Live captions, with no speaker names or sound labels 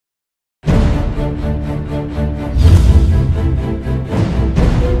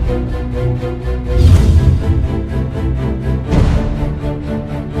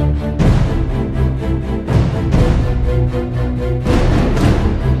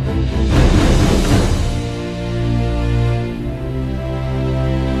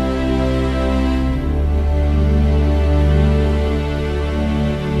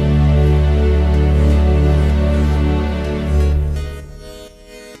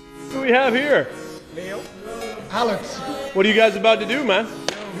Who do we have here? Leo. Alex. What are you guys about to do, man?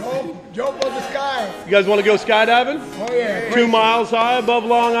 Jump on the sky. You guys want to go skydiving? Oh yeah. 2 miles high above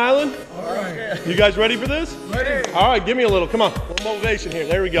Long Island? All right. You guys ready for this? Ready. All right, give me a little. Come on. A little motivation here.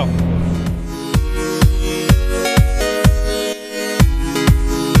 There we go.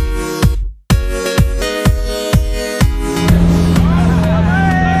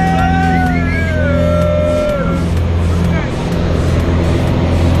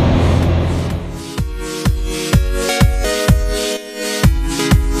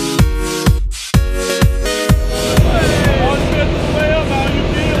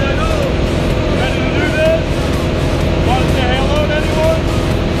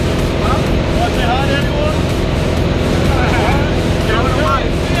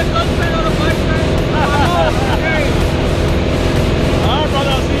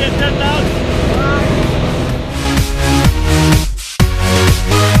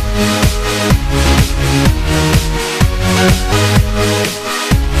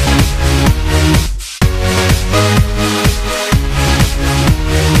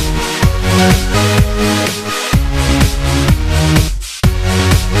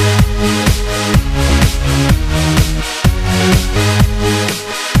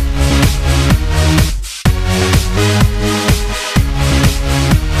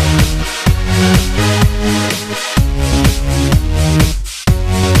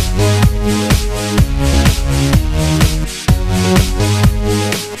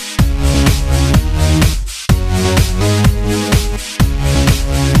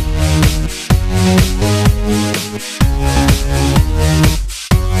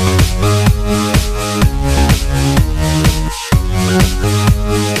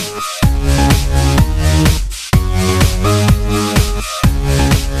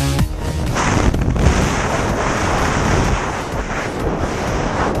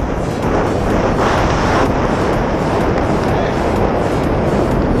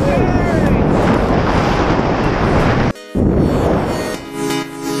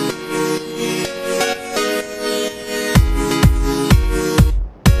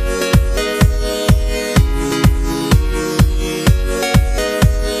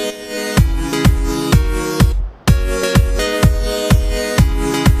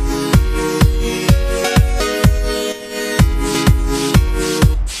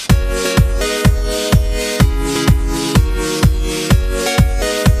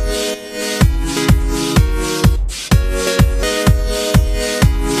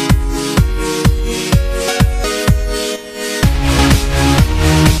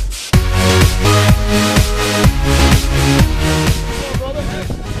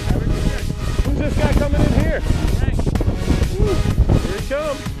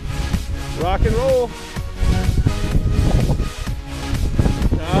 Rock and roll.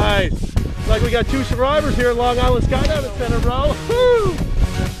 Nice. Looks like we got 2 survivors here at Long Island Skydiving Center, bro. Woo!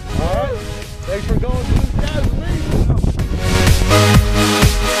 All right. Thanks for going through this guys with me.